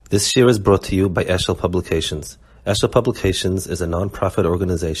This Shir is brought to you by Eshel Publications. Eshel Publications is a non-profit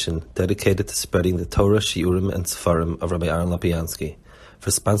organization dedicated to spreading the Torah, Shiurim, and Sefarim of Rabbi Aaron Lapiansky. For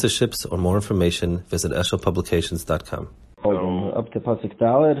sponsorships or more information, visit eshelpublications.com. Up to Pasuk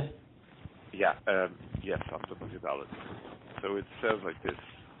Daled? Yes, up to Pasuk Daled. So it says like this.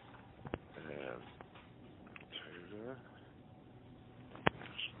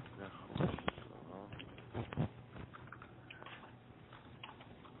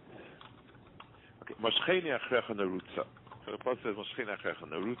 Moshcheni achrecha nerutza. So the Pasuk says Moshcheni achrecha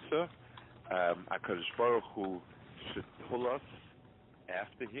nerutza. HaKadosh Baruch Hu should pull us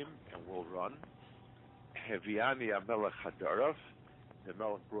after him and we'll run. Heviani amelech hadarav. The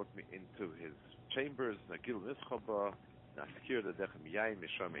Melech brought me into his chambers. Nagil nischaba. Naskir the dechem yayin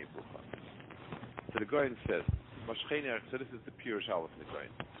misham ebucha. So the Goyen says, Moshcheni. So this is the pure Shalaf in the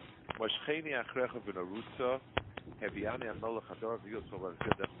Goyen. Moshcheni achrecha v'nerutza. Heviani amelech hadarav. Yosov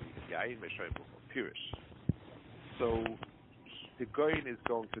dechem yayin misham ebucha. Pirish. So the Goyen is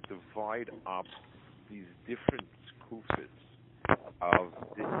going to divide up these different kufis of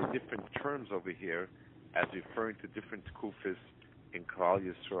the different terms over here as referring to different kufis in Klal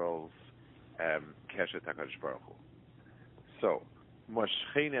Yisrael's Keshet HaKadosh Baruch Hu. So,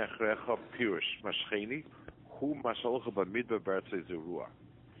 Moshcheni achrecha pirish. Moshcheni hu mashalcha b'midbar b'artzei zerua.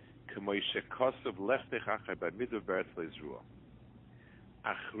 K'mo shekasav lechtech achai b'midbar b'artzei zerua.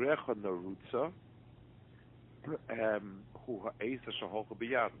 Achrecha narutza hu ha'eis ha'shaholcha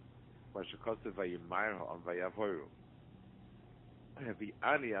b'yadin v'shekasav v'yimayr ha'am v'yavoru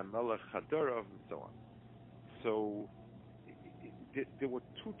v'ani ha'melech hadarav and so on. So there were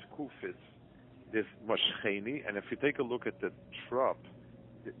two tkufis. There's Moshcheni, and if you take a look at the trop,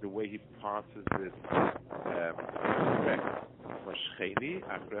 the way he passes it, Perek, Moshcheni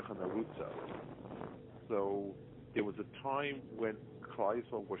achrecha narutza. So there was a time when Klal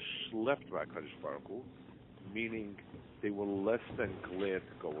Yisrael were schlepped by HaKadosh Baruch Hu, meaning they were less than glad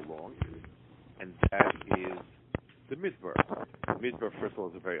to go along, and that is the Midbar. The Midbar, first of all,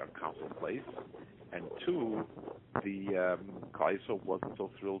 is a very uncomfortable place, and two, the Klal Yisrael wasn't so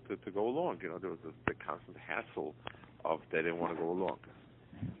thrilled to go along. You know, there was the constant hassle of they didn't want to go along.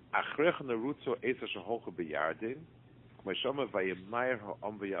 Achrech nerutzo eisa sheholcha b'yardin, k'mashama vayimayr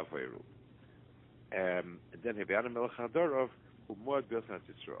ha'am v'yavoru. And then Heviani melech hadarav u'moed b'yosnas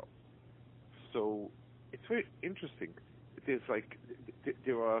Yisrael. So it's very interesting. It is like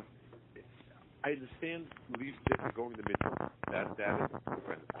there are. I understand going the middle. That is I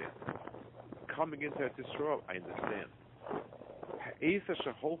understand. Coming into Yisrael, I understand. Ha'esa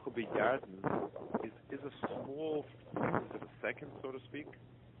sheholcha b'yardin is a small difference of a second, so to speak.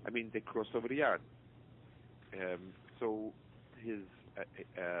 I mean, they crossed over the yard. So his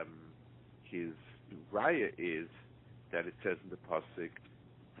raya is that it says in the pasuk,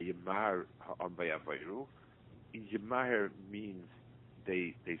 Yimar ha'am v'yavoru. Yimar means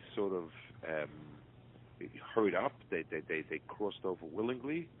they sort of hurried up. They crossed over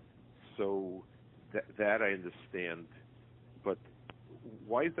willingly. So that I understand. But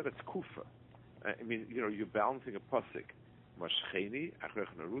why is that it's kufa? I mean, you know, you're balancing a pasuk. Moshcheni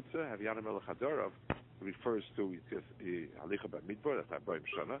achrech narutza Heviani melech hadarav refers to halicha b'midbar. That's Abraham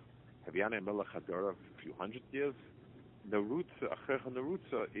Shana. Heviani melech hadarav a few hundred years. Narutza achrech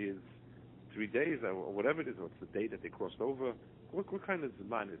narutza is 3 days or whatever it is. What's the day that they crossed over? What kind of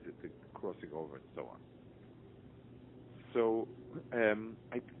zman is it, the crossing over and so on? So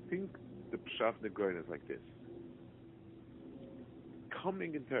I think the pshat negoin is like this.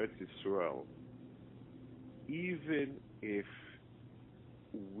 Coming into Eretz Yisrael, even if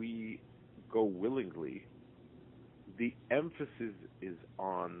we go willingly, the emphasis is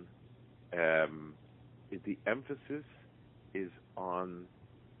on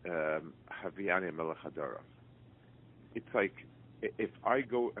Heviani melech hadarav. It's like if I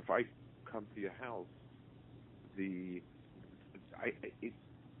come to your house, the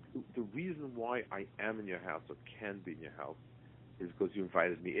reason why I am in your house or can be in your house is because you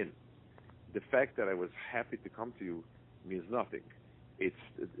invited me in. The fact that I was happy to come to you means nothing. It's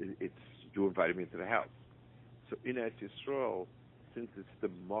you invited me into the house. So in Eretz Yisrael, since it's the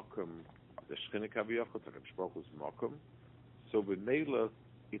makom, the Shechina Kaviyachot, the HaKadosh Baruch Hu's makom, so with Meila,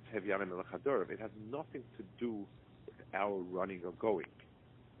 it's Heviani melech hadarav. It has nothing to do with our running or going.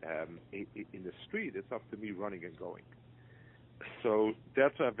 In the street, it's up to me running and going. So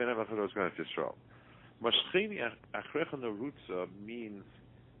that's why Heviani melech hadarav is going to Yisrael. Moshcheni achrecha narutza means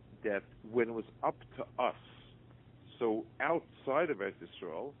that when it was up to us, so outside of Eretz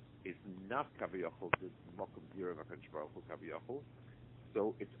Yisrael is not Kaviyachol, the Mokum Dira HaKadosh Baruch Hu Kaviyachol,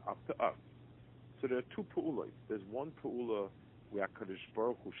 so it's up to us. So there are two pu'ulas. There's one pu'ula where HaKadosh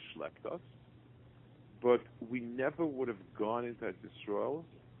Baruch Hu schlepped us, but we never would have gone into Israel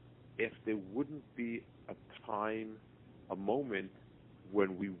if there wouldn't be a time, a moment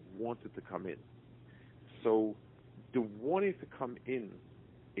when we wanted to come in. So the wanting to come in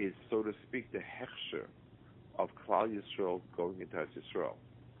is, so to speak, the hechsher of Klal Yisrael going into Israel.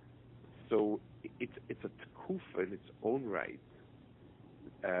 So it's a tekufa in its own right,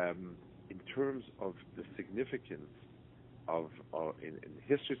 in terms of the significance of in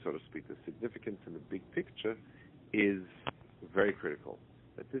history, so to speak, the significance in the big picture is very critical.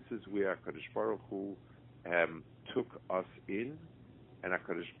 That this is where HaKadosh Baruch Hu took us in, and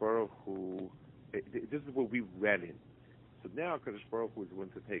HaKadosh Baruch Hu, this is where we ran in. So now HaKadosh Baruch Hu is going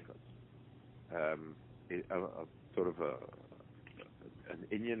to take us. Sort of an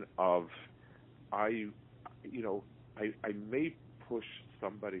Indian of, I may push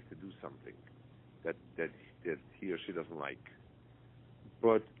somebody to do something that he or she doesn't like,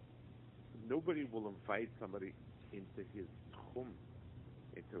 but nobody will invite somebody into his home,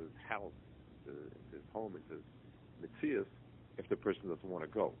 into his house, into his home, into his mitzias, if the person doesn't want to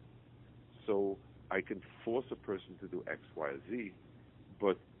go. So I can force a person to do X, Y, or Z,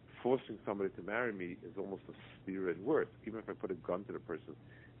 but forcing somebody to marry me is almost a steer in words. Even if I put a gun to the person,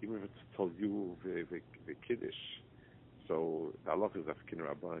 even if it's told you the kiddush. So the halacha is afkin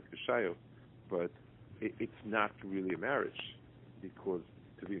rabbanan kishayo, but it's not really a marriage, because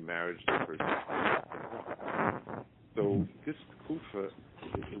to be married, the person. So this kufa,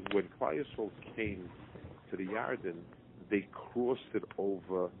 when Klal Yisrael came to the Yarden, they crossed it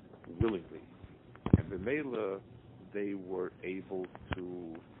over willingly, and the Mela, they were able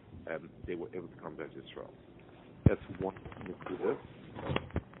to come back to Israel. That's one nekuda.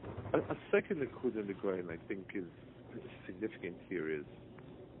 A second nekuda in the Goyen, I think, is significant here, is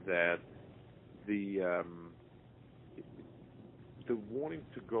that the wanting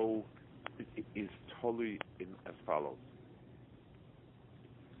to go is totally as follows.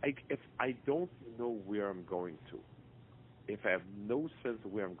 If I don't know where I'm going to, if I have no sense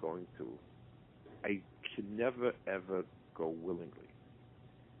of where I'm going to, I can never ever go willingly.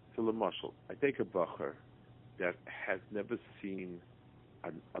 So, l'mashal, I take a bacher that has never seen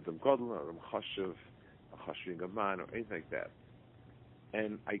an Adam Gadol or a Chashiv, a HaShirim Gaman, or anything like that,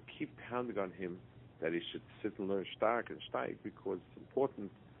 and I keep pounding on him that he should sit and learn stark and steig, because it's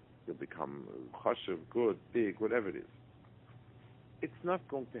important to become Chashiv, good, big, whatever it is. It's not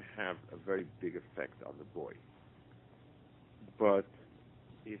going to have a very big effect on the boy. But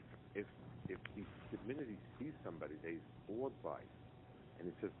if the minute he sees somebody that he's bored by, and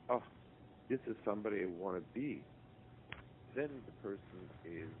he says, "Oh, this is somebody I want to be," then the person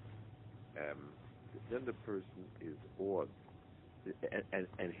is awed,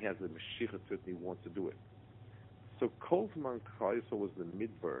 and he has a Mashiach to it, and he wants to do it. So Kolzman Klal was the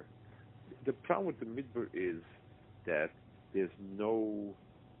midbar. The problem with the midbar is that there's no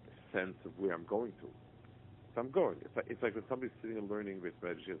sense of where I'm going to. So I'm going. It's like when somebody's sitting and learning with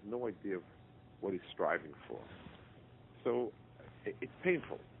Red, he has no idea of what he's striving for. So it's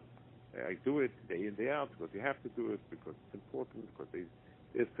painful. I do it day in, day out, because you have to do it, because it's important, because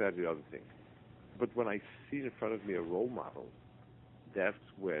this, that, the other thing. But when I see in front of me a role model, that's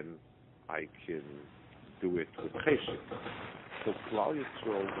when I can do it with cheshik. So Klal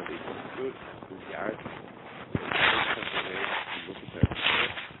Yisrael, when they understood the yard,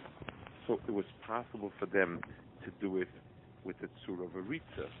 so it was possible for them to do it with the tzur of a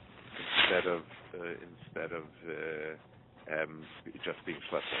ritza instead of just being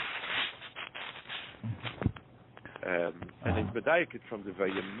schlepped. And in Medayik, it's from the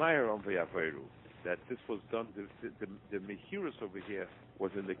Vayemayr on Vayaveru, that this was done. The Mehirus over here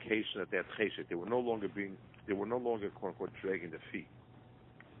was indication that they had cheshek. They were no longer quote unquote dragging the feet.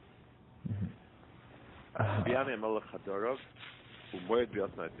 Biane Melech Chadorov, Umoed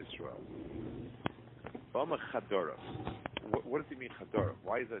Biatnat Israel. Bama Chadorov. What does he mean Chadorov?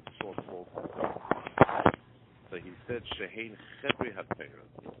 Why is that so called Chadorov? So he said Shehein Chedri HaTeirah.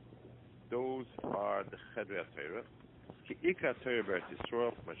 Those are the Chedri HaTeirah. Ki Ika Teirah B'Eretz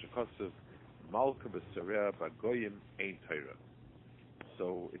Yisrael, Meshachosiv, Malka B'Sareah B'Goyim Ein Teirah.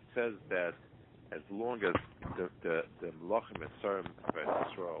 So it says that as long as the Melachim and Sarim of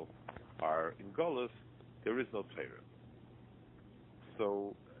Eretz Yisrael are in Golus, there is no Teirah.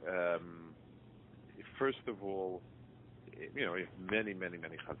 So, first of all, you have many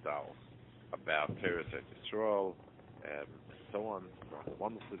Chazal about Teirah at Yisrael, and so on. How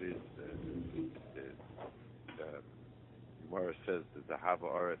wonderful it is. The Gemara says that the Hava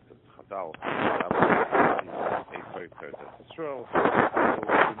Aretz and Chazal a Perek at Yisrael. So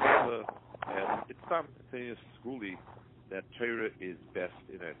it's not a schooly that Torah is best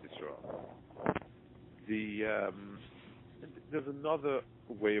in Eretz Yisrael. There's another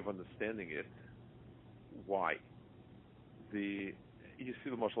way of understanding it. Why? You see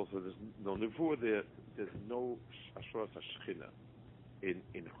the Mashal, so there's no Nevuah there, there's no Ashras HaShechina in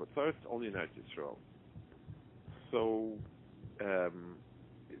Chutz, it's only in Eretz Yisrael. So,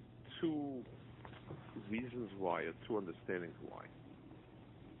 two reasons why, or two understandings why.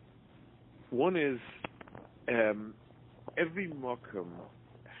 One is, every Mokum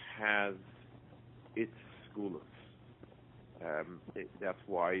has its schools. That's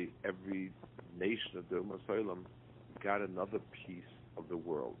why every nation of the Ummah Solam got another piece of the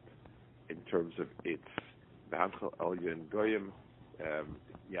world in terms of its B'Hanchel Elya and Goyim,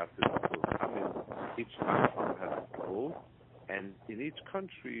 each B'Hanchel has a school, and in each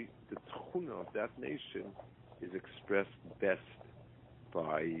country, the Tchuna of that nation is expressed best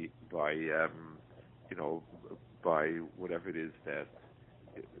by whatever it is that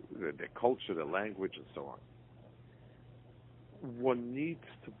their culture, their language, and so on. One needs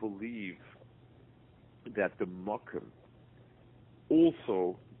to believe that the Mokum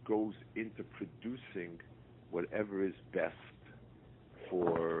also goes into producing whatever is best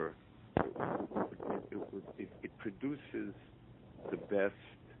for. It produces the best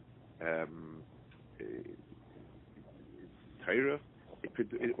Torah. It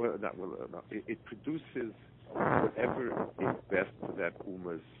produces whatever is best for that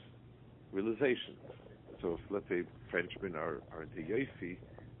Ummah's realization. So if, let's say, Frenchmen are into Yofi,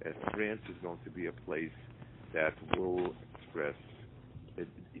 France is going to be a place that will express,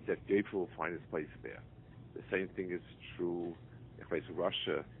 that Yofi will find its place there. The same thing is true if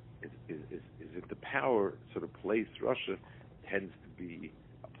Russia is it the power sort of place. Russia tends to be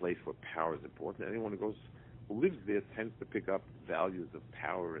a place where power is important. Anyone who lives there tends to pick up values of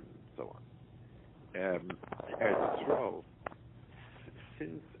power and so on. Eretz Yisrael,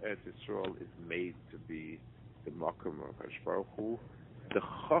 since Eretz Yisrael is made to be the Makom of HaKadosh Baruch Hu, the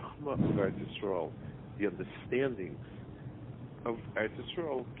Chachma of Eretz Yisrael, the understandings of Eretz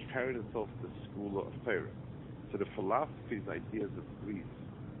Yisrael carried itself to the school of Torah. So the philosophies, ideas of Greece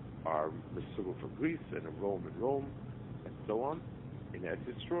are Mesugal for Greece and Rome in Rome and so on. In Eretz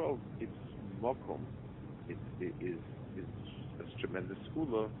Yisrael, it's Makom. It is a tremendous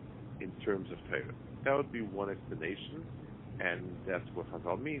school in terms of Torah. That would be one explanation, and that's what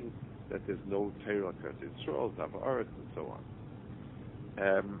Chazal means, that there's no Torah like Eretz Yisrael, Zav Haaretz, and so on.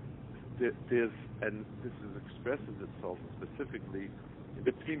 And this expresses itself specifically in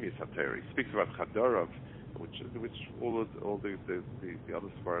the Pnimis HaTorah. He speaks about Chadarav, which all the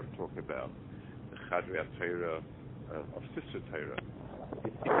other Sfarim talk about, the Chadrei HaTorah of Sister Torah.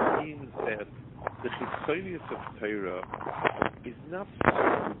 It means that the Chitzonius of Torah is not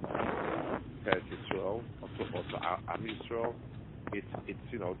Eretz Yisrael, also Am Yisrael. It's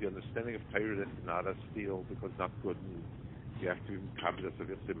the understanding of Torah that's not a steal because not good, and you have to be confident of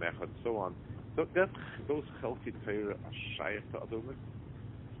Yitzimech and so on. So those Chelki Torah are shaykh to other women,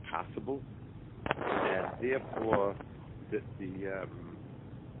 possible, and therefore the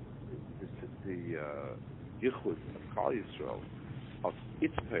Yichud of Klal Yisrael of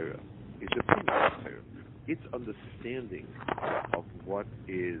its Torah is the Pnimis of Torah. Its understanding of what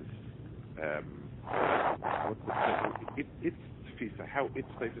is its tefisa, how its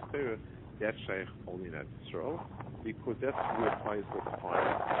type of Torah, that's shaykh only in Yisrael, because that's where Klal Yisrael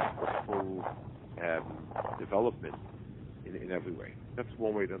finds the full development in every way. That's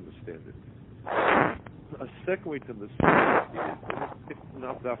one way to understand it. A second way to understand it is, it's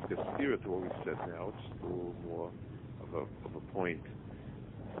not that spirit to what we said now, it's a little more of a point.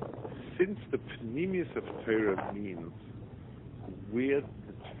 Since the Pnimius of Torah means where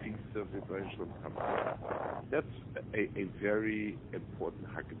the tefisa of the Rebbeinu Shalom comes from, that's a very important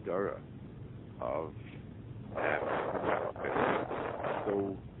hagdara of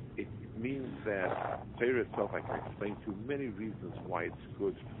so it means that Torah itself, I can explain to many reasons why it's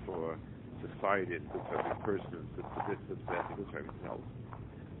good for society and good for every person, good for this, good for that, good for everything else.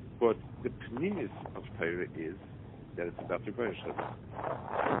 But the Pnimius of Torah is that it's about the Rebbeinu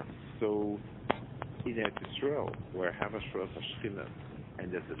Shalom. So in Eretz Yisrael, where Havashras HaShechina,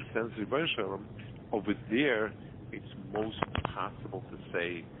 and there's a sense of Rebbeinu Shalom, over there, it's most possible to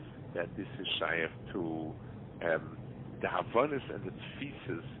say that this is shaykh to the Havanas and the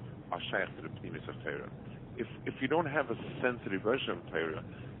Tfises are shaykh to the Pnimis of Torah. If you don't have a sense of Rebbeinu Shalom Torah,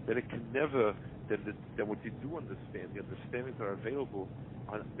 then it can never. Then what you do understand, the understandings that are available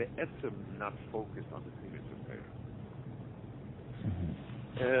are the etzem not focused on the Pnimis of Torah.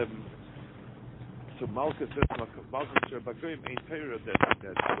 So Malka says, Malka Sher Bagoyim ain't Torah that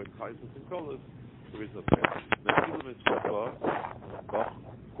when Kaisos and Kolos, There is no Perek. Nafilu mitzvah, bach,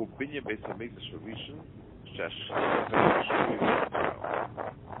 hu binyan beis hamikdash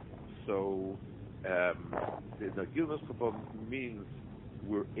harishon, so the Nagil mitzvah means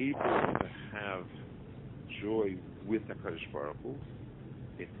we're able to have joy with HaKadosh Baruch Hu.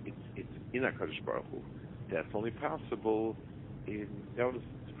 It's in HaKadosh Baruch Hu. That's only possible that was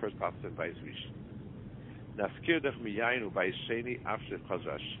the first passage in Bayis Rishon. Naskir dech miyayinu Bayis Sheni after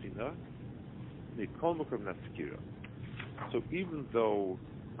Chazra Shechina mikol mokom naskira. So even though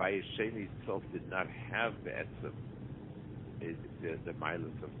Bayis Sheni itself did not have the etzem, the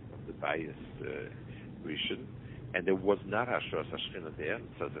milas of the Bayis Rishon, and there was not Hashras HaShechina there, it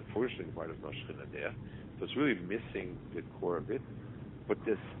says unfortunately there was no Shechina there, so it's really missing the core of it, but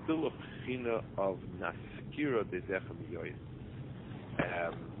there's still a China of naskira de dechem yoyim.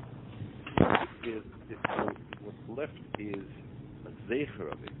 What's left is a zecher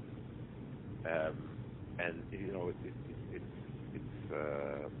of it, and it's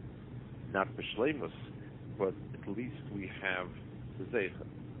not b'shleimus, but at least we have the zecher.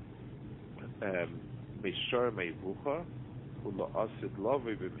 Meishar meivucha ula asid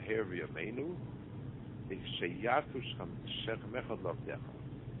lovei b'mher v'yameinu sheyatu shechem echad lavdecha.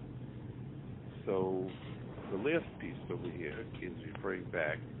 So the last piece over here is referring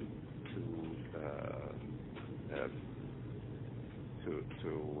back to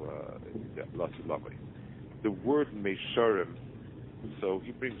Lasid Lavei. The word Meisharim, so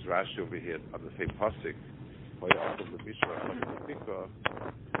he brings Rashi over here on the same pasuk.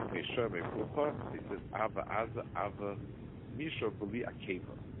 He says Ava Aza Ava Mishor Bali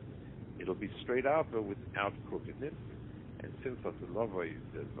Akeva. It'll be straight Ava without crookedness, and since Lasid Lavei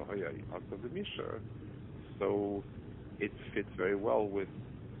says V'hoya Ava Mishor, so it fits very well with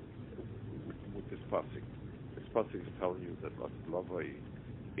this pasuk. This pasuk is telling you that Lasid Lavei,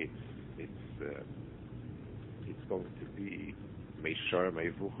 it's going to be Meisharim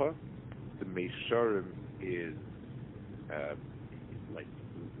Eivucha. The Meisharim is like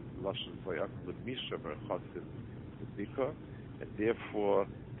Lashon Vayak L'Misha Berchatzim L'Dika, and therefore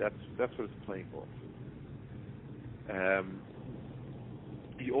that's what it's playing off.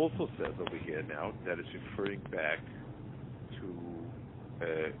 He also says over here now that it's referring back to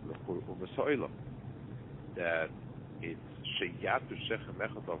Umasoilam, that it's Sheyatu Shechem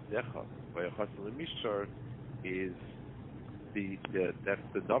Echad Avdecha Vayachatzim L'Mishar is that's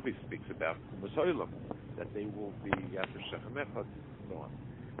the Navi speaks about Umasoilam, that they will be Yatu Shechem Echad and so on.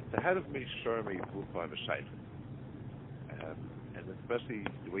 So how does Meishar Meivucha have a shaykh? And especially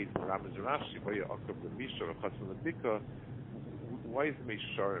the way the Rambam and Rashi, why is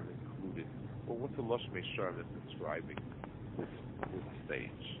Meisharim included? Well, what's the Lush Meisharim that's describing this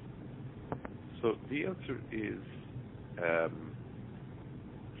stage? So the answer is,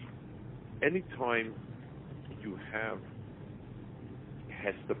 anytime you have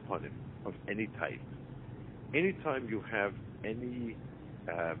Hester Panim of any type, anytime you have any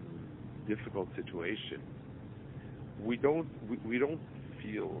difficult situation, we don't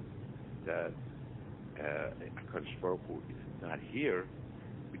feel that HaKadosh Baruch Hu is not here.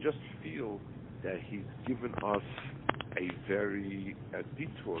 We just feel that He's given us a very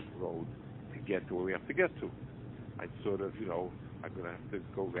detour road to get to where we have to get to. I'm going to have to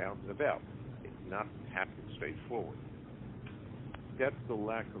go round and about. It's not happening straightforward. That's the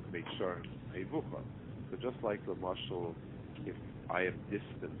lack of Meishar Eivucha. So just like the mashal, if I am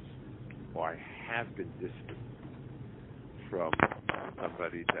distant, or I have been distant from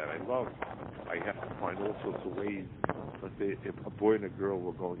somebody that I love, I have to find all sorts of ways. Let's say if a boy and a girl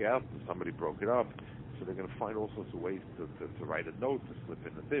were going out and somebody broke it up, so they're going to find all sorts of ways to write a note, to slip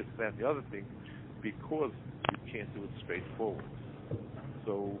in this, that, the other thing, because you can't do it straightforward.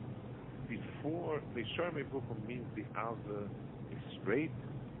 So before Meishar Meivucha means the Ava is straight,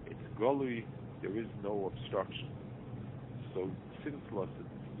 it's golui, there is no obstruction. So since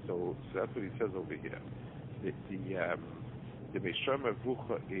so that's what he says over here. The Meishar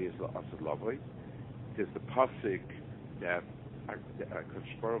Meivucha is Lasid Lavei. There's the pasuk that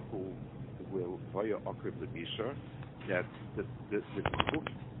HaKadosh Baruch Hu will via Akrib L'Mishar, that the book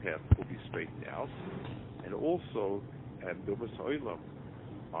path will be straightened out, and also the Umas Ha'olam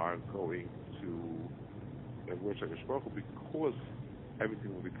are going to worship HaKadosh Baruch Hu because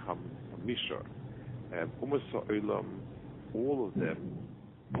everything will become a Mishar. Umas Ha'olam, all of them,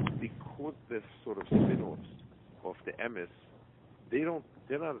 because they're sort of spin-offs of the emes, they don't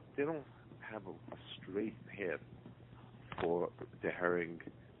have a straight path for the herring,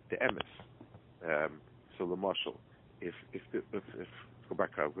 the emes. So the marshal, if go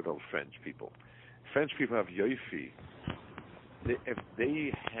back to our good old French people have yoifi. If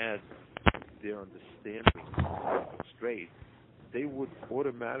they had their understanding straight, they would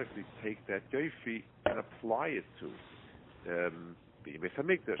automatically take that yofi and apply it to B'Yemei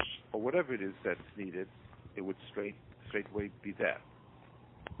Hamikdash or whatever it is that's needed. It would straightway be that,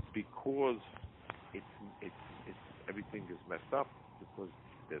 because it's everything is messed up because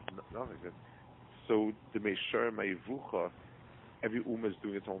there's nothing. So the Meishar Ma'Yivucha, every Ummah is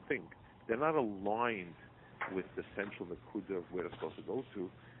doing its own thing. They're not aligned with the central Nakuda of where they're supposed to go to,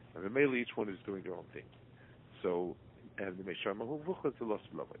 and mainly each one is doing their own thing. So, and the Meishar Ma'Yivucha is the lost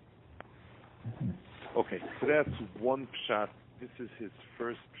lovely. Okay, so that's one pshat. This is his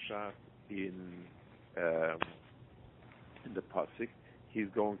first pshat in the pasuk. He's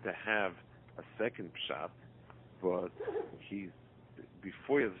going to have a second pshat, but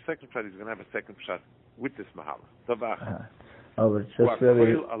before he has a second pshat, he's going to have a second pshat with this mahala. Tavach. But just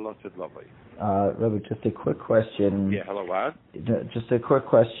Rabbi, Rabbi, just a quick question. Yeah, hello, what? Just a quick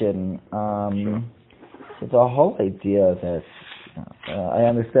question. Sure. So the whole idea that I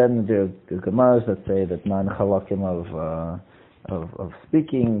understand the Gemaras that say that 9 halakim of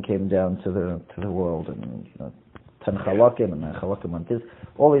speaking came down to the world, and 10 halakim and 9 halakim on this.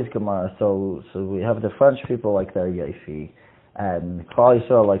 All these Gemaras. So we have the French people like their Yefi, and Klal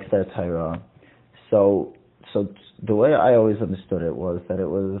Yisrael likes their Torah. So the way I always understood it was that it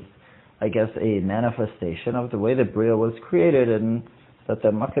was, I guess, a manifestation of the way the Bria was created, and that the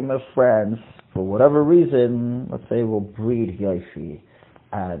Makim of France, for whatever reason, let's say, will breed Yaifi,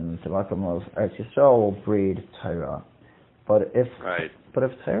 and the Makim of Eretz Yisrael will breed Torah. But if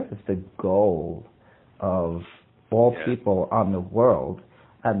Torah is the goal of all people on the world,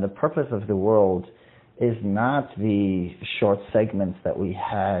 and the purpose of the world is not the short segments that we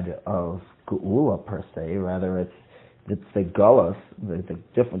had of Geula per se, rather it's the Gullus,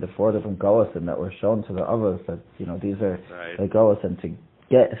 the 4 different Gullus that were shown to the others, that these are the Gullus, and to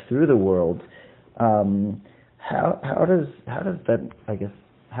get through the world. How does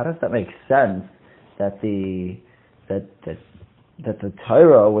that make sense that the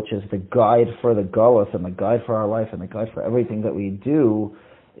Torah, which is the guide for the Gullus and the guide for our life and the guide for everything that we do,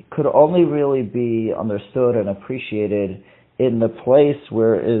 could only really be understood and appreciated in the place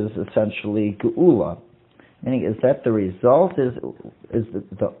where is essentially Geula? Meaning, is that the result? Is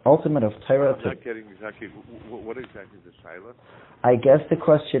the ultimate of Torah? I'm not getting exactly what exactly is the shaila. I guess the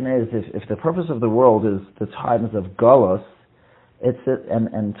question is, if the purpose of the world is the times of Galus,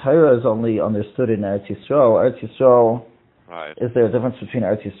 and Torah is only understood in Eretz Yisrael. Eretz Yisrael, is there a difference between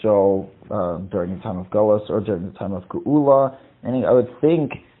Eretz Yisrael during the time of Galus or during the time of Geula? Meaning, I would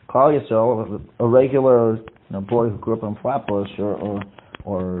think Klal Yisrael, a regular boy who grew up in Flatbush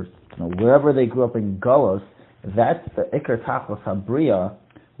or wherever they grew up in Galus, that's the Iker Tachlis Habriya.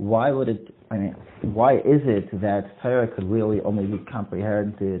 Why is it that Torah could really only be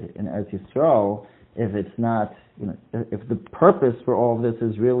comprehended in Eretz Yisrael if it's not, if the purpose for all of this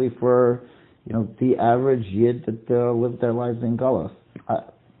is really for, the average Yid that lived their lives in Galus?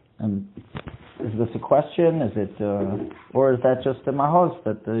 And is this a question? Is it, or is that just a mahos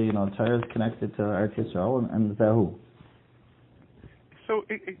that Torah is connected to Eretz Yisrael and Zahu? So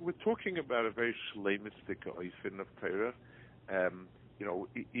we're talking about a very shleimistic oifin of Torah.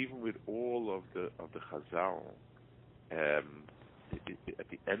 Even with all of the Chazal, at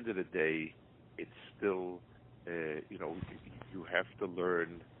the end of the day, it's still, you have to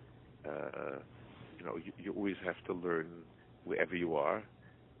learn. You always have to learn wherever you are,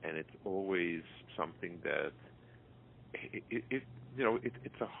 and it's always something that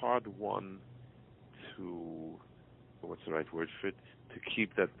it's a hard one to, what's the right word for it, to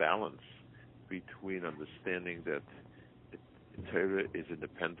keep that balance between understanding that Torah is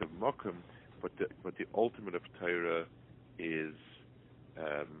independent of Mokum, but the ultimate of Torah is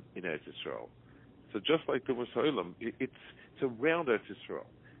in Eretz Yisrael. So just like the Musa'ilam, it's around Eretz Yisrael.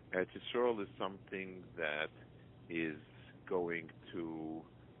 Eretz Yisrael is something that is going to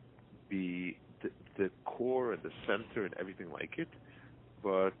be the core and the center and everything like it,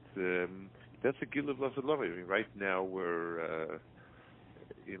 but that's a Gil of Lasad Lava. Right now we're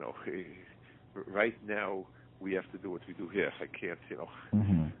right now we have to do what we do here. I can't,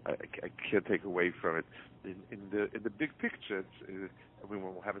 I can't take away from it. In the big picture, when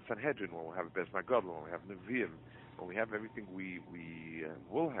we'll have a Sanhedrin, when we'll have a Bez Magad, when we'll have Nevi'im, when we have everything we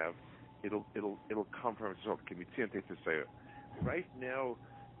will have, it'll come from itself. Right now,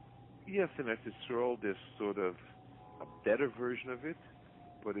 yes, in Eretz Yisrael, there's sort of a better version of it,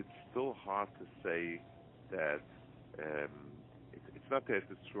 but it's still hard to say that it's not the Eretz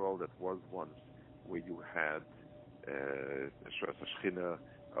Yisrael that was once, where you had a Shechina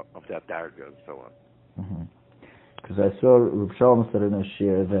of that darga and so on. because I saw Reb Shalom said in a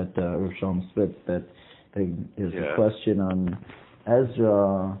Shir that Reb Shalom Spitz that there's a question on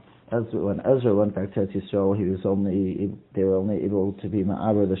Ezra. When Ezra went back to Eretz Yisrael, they were only able to be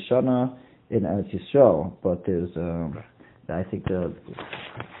Ma'aber the Shana in Eretz Yisrael. But there's, I think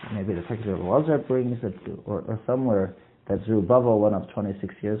maybe the Perek of Lazar brings it, or somewhere that Zerubbabel went up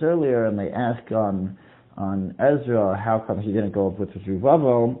 26 years earlier, and they ask on Ezra how come he didn't go up with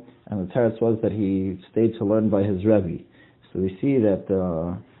Zerubbabel, and the teretz was that he stayed to learn by his Rebbe. So we see that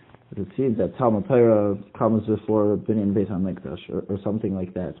Talmud Torah comes before Binyan Beit HaMikdash or something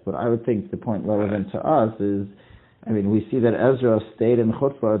like that. But I would think the point relevant to us is, we see that Ezra stayed in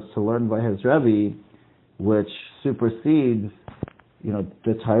Chutz to learn by his Rebbe, which supersedes,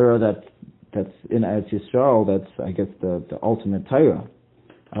 the Torah that's in Eretz Yisrael. That's, I guess, the ultimate Torah.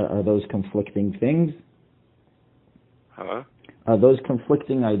 Are those conflicting things? Huh? Are those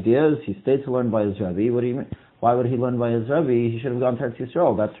conflicting ideas? He stayed to learn by his Rebbe. What do you mean? Why would he learn by his Rebbe? He should have gone to Eretz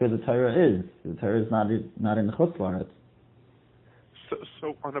Yisrael. That's where the Torah is. The Torah is not in Chutz La'aretz.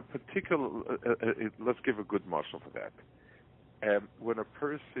 So on a particular, let's give a good marshal for that. When a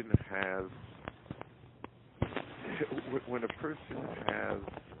person has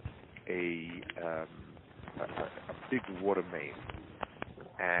a big water main,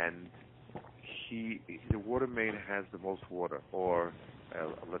 and the water main has the most water, or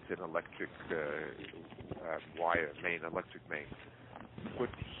let's say an electric electric main, but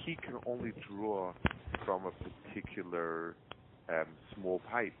he can only draw from a particular small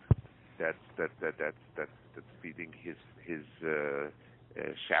pipe that's feeding his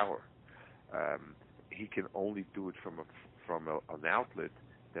shower. He can only do it from an outlet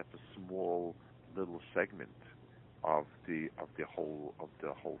that's a small little segment of the whole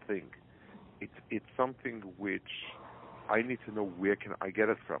thing. It's something which I need to know where can I get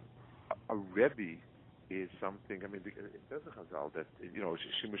it from. A Rebbe is something. It says in Chazal that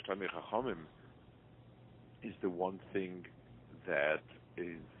Shimush Talmidei Chachamim is the one thing that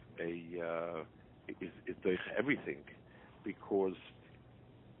is doich everything, because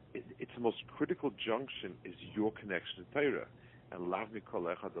it's the most critical junction is your connection to Torah, and Lav Mikol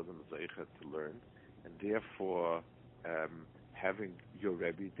Echad doesn't zeichet to learn, and therefore having your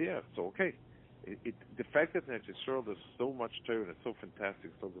Rebbe there. So okay. The fact that in Eretz Yisrael there's so much Torah and it's so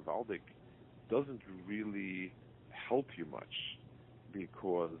fantastic, so gewaldic, doesn't really help you much,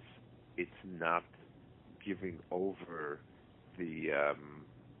 because it's not giving over the.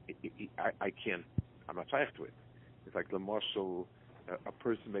 I'm not shaykh to it. It's like the marshal. A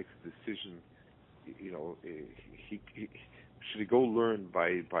person makes a decision. Should he go learn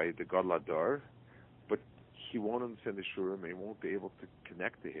by the Gadol Hador, but he won't understand the Shurim, and he won't be able to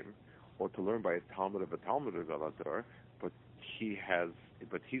connect to him, or to learn by a Talmud of Gadol Hador, but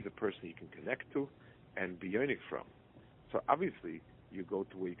he's a person he can connect to and be yonik from. So obviously you go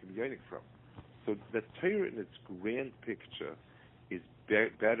to where you can be yonik from. So the Torah in its grand picture is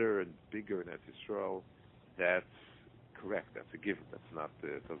better and bigger in Eretz Yisrael. That's correct. That's a given. That's not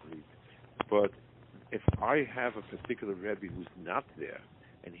doesn't need. But if I have a particular Rebbe who's not there,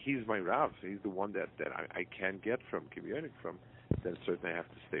 and he's my Rav, so he's the one that I can get from, can be yonik from, then certainly I have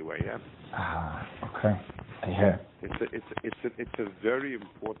to stay where I am. Okay. I hear. It's a very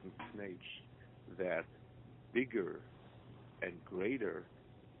important stage that bigger and greater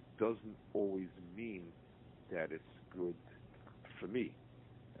doesn't always mean that it's good for me.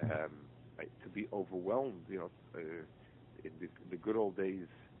 To be overwhelmed, in the good old days,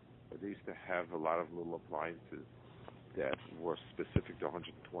 they used to have a lot of little appliances that were specific to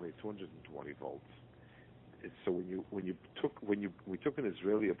 120, 220 volts. So we took an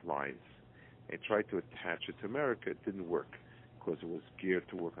Israeli appliance and tried to attach it to America, it didn't work because it was geared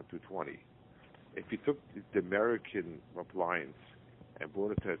to work on 220. If you took the American appliance and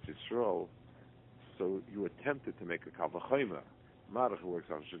brought it to Israel, so you attempted to make a kal v'chomer. Marach works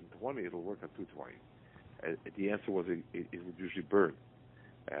on 120, it'll work on 220. The answer was it would usually burn,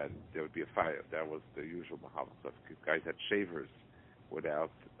 and there would be a fire. That was the usual mahalach. So if guys had shavers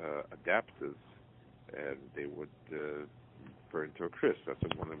without adapters, and they would burn to a crisp. That's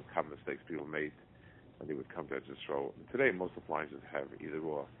one of the common mistakes people made, and they would come to Israel. And today, most appliances have either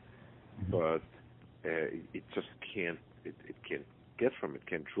or, but it just can't. It can't get from it.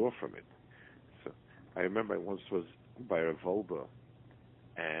 Can't draw from it. So I remember I once was by a Volba,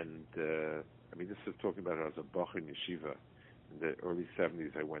 and this is talking about it as a Bach in yeshiva. In the early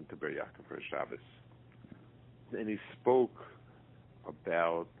 70s, I went to Ber Yaakov for Shabbos, and he spoke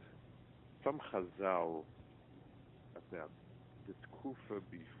about some Chazal about the Tkufa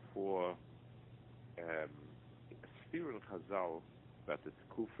before Shir and Chazal about the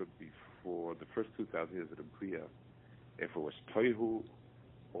Tkufa before the first 2,000 years of the Bria, if it was Toihu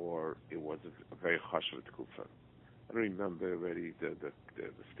or it was a very Chashav Tkufa. I don't remember already the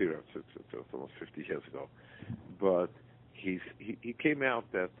steer. It's almost 50 years ago. But he came out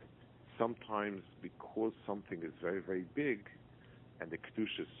that sometimes because something is very, very big and the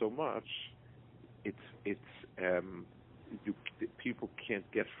Kedusha is so much, people can't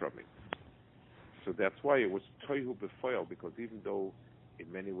get from it. So that's why it was Toihu B'Foil, because even though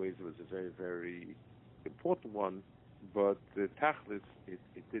in many ways it was a very, very important one, but the Tachlis, it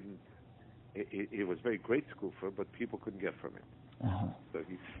didn't, it was very great skufa, but people couldn't get from it. Uh-huh. So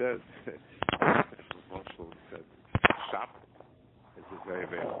he said, Marshall said, Shabbat is a very,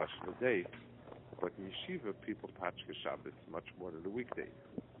 very special day, but in Yeshiva, people patchka Shabbat much more than the weekdays.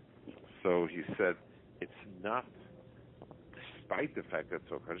 So he said, it's not despite the fact that it's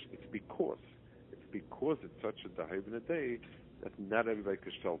so Kaddish, it's because it's such a dahiv in a day that not everybody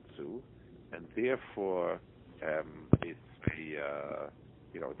can shell to, and therefore it's a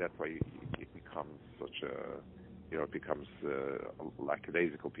that's why it becomes such a it becomes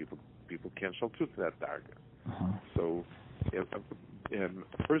lackadaisical. People can't shell to that darga. Uh-huh. So a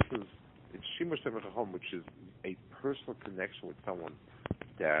person's Shimur Home, which is a personal connection with someone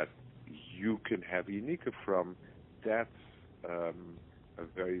that you can have a unique from, that's a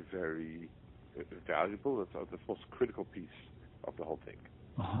very, very valuable. That's the most critical piece of the whole thing.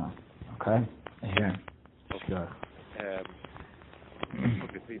 Uh-huh. Okay. I hear. Sure.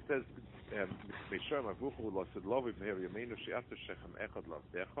 Okay, so he says, before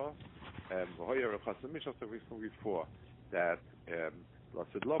that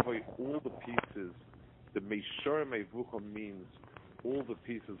all the pieces, the Meishar Mevucha means all the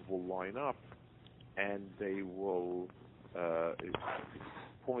pieces will line up and they will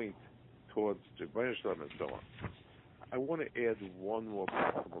point towards the Rebbeinu Shalom and so on. I want to add one more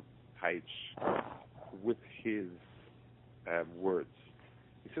possible taich with his words.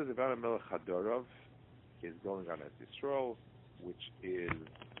 He says about Melech Hadorov is going on at Yisrael, which is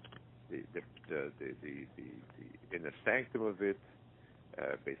the in the sanctum of it,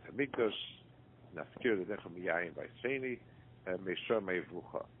 Beis Hamikdash, Naskir the Nechem Yayin by Sheni, Meishar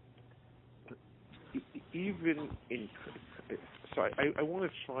Mevucha. Even in so I want to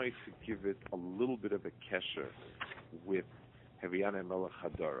try to give it a little bit of a kesher with Heviana Melech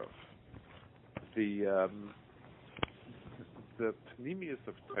Hadorov. The Pnimius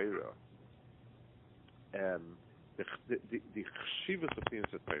of Torah, the Chshivas of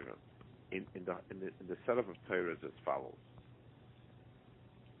Pnimius of Torah in the setup of Torah is as follows.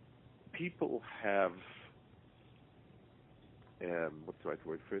 People have what's the right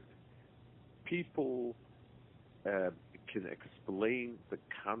word for it? People can explain the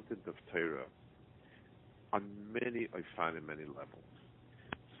content of Torah on many levels.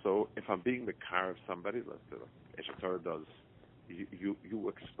 So if I'm being the car of somebody, let's do it, as Torah does, you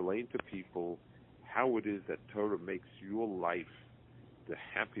explain to people how it is that Torah makes your life the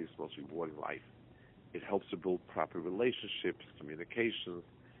happiest, most rewarding life. It helps to build proper relationships, communications,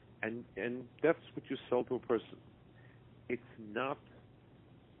 and that's what you sell to a person. It's not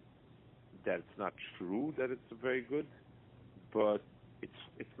that it's not true that it's very good, but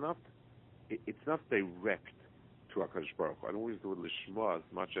it's not direct to HaKadosh Baruch Hu. I don't always do it lishma as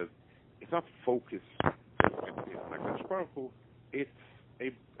much as it's not focused on HaKadosh Baruch Hu. It's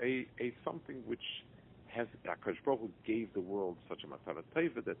a something which has HaKadosh Baruch Hu gave the world such a matana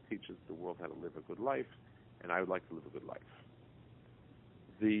teva that teaches the world how to live a good life, and I would like to live a good life.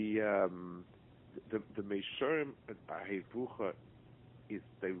 The Meisharim Ahevucha is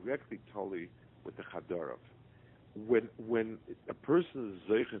directly totally with the Chadarav. When a person is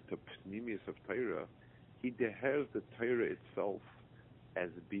zeichen to pnimius of Torah, he dehers the Torah itself as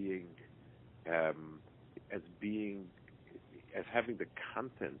having the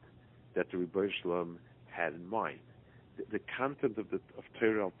content that the Rebbeinu Shalom had in mind. The content of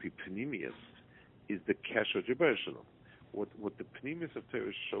Torah al pi pnimius is the kesher of Rebbeinu Shalom. What the pnimius of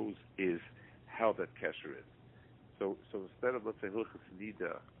Torah shows is how that kesher is. So instead of, let's say, Hilchas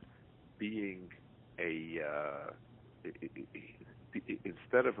Nida being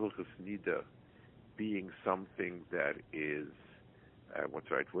instead of Hilchas Nida being something that is, what's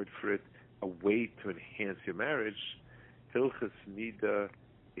the right word for it, a way to enhance your marriage, Hilchas Nida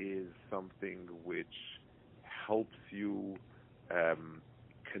is something which helps you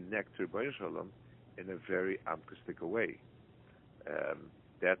connect to Rebbeinu Shalom in a very amkustika way.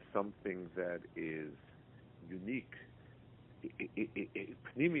 That's something that is unique.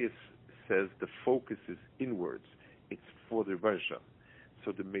 Pnimius says the focus is inwards. It's for the Rebbeinu Shalom.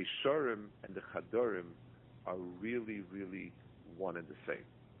 So the Meisharim and the Chadorim are really, really one and the same.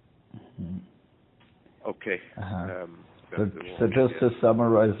 Mm-hmm. Okay. Uh-huh. So just to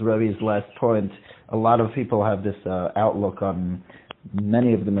summarize Rebbe's last point, a lot of people have this outlook on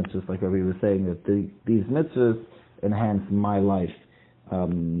many of the mitzvahs, like Rebbe was saying, that these mitzvahs enhance my life,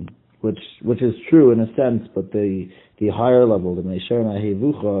 which is true in a sense, but the higher level, the Meisher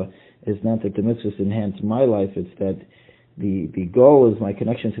Hevucha, is not that the mitzvahs enhance my life, it's that the goal is my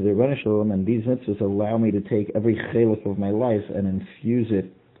connection to the Rebbeinu Shalom, and these mitzvahs allow me to take every chelek of my life and infuse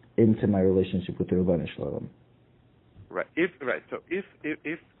it into my relationship with the Rebbeinu Shalom. Right. So if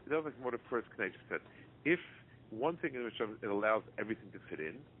that was what the first connection said. If one thing in which it allows everything to fit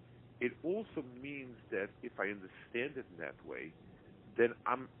in, it also means that if I understand it in that way, then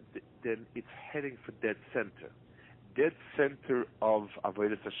it's heading for dead center. Dead center of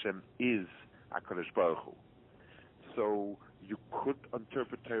Avodas Hashem is HaKadosh Baruch Hu. So you could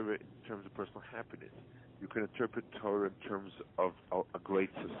interpret Torah in terms of personal happiness. You can interpret Torah in terms of a great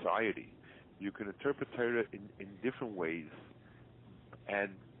society. You can interpret Torah in different ways, and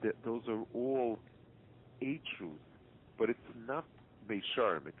those are all a truth, but it's not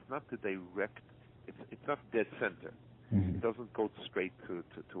HaShirim. It's not the direct. It's not dead center. Mm-hmm. It doesn't go straight to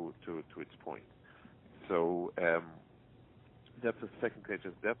its point. So that's the second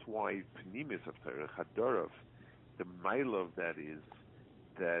question. That's why Pnimis of Torah, Hadarav, the mile of that is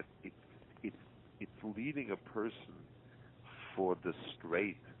that it's leading a person for the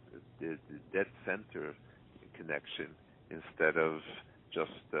straight, the dead center connection, instead of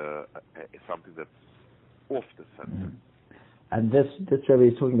just something that's off the center. Mm-hmm. And this Rebbe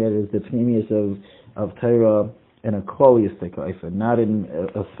is talking about is the Pnimis of Torah in a holistic life, not in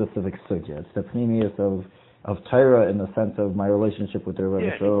a specific sugya. It's the Pnimis of Torah in the sense of my relationship with the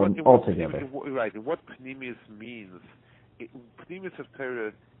Rebbeinu Shalom altogether. Right. And what Pnimis means, Pnimis of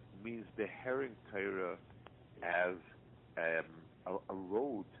Torah means the herring Torah as a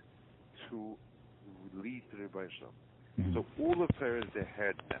road to lead to the Rebbeinu Shalom. Mm-hmm. So all of Torah is the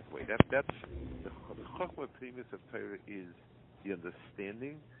head that way. That's the Chochmah Pnimis of Torah is the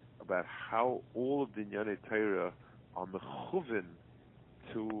understanding about how all of the Inyanei Torah are mechuven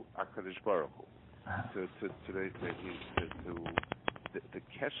to HaKadosh Baruch Hu. To the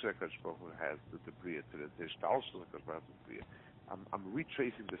kesher HaKadosh Baruch Hu has to the Bria, to the shtalshel HaKadosh Baruch Hu Bria. I'm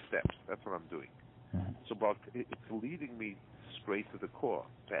retracing the steps. That's what I'm doing. Mm-hmm. So, but it's leading me straight to the core,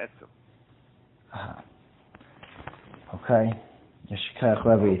 to Etzem. Okay. Yeshikach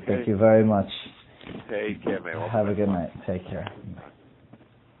Rebbe, thank you very much. Take care, man. Have a good night. Take care.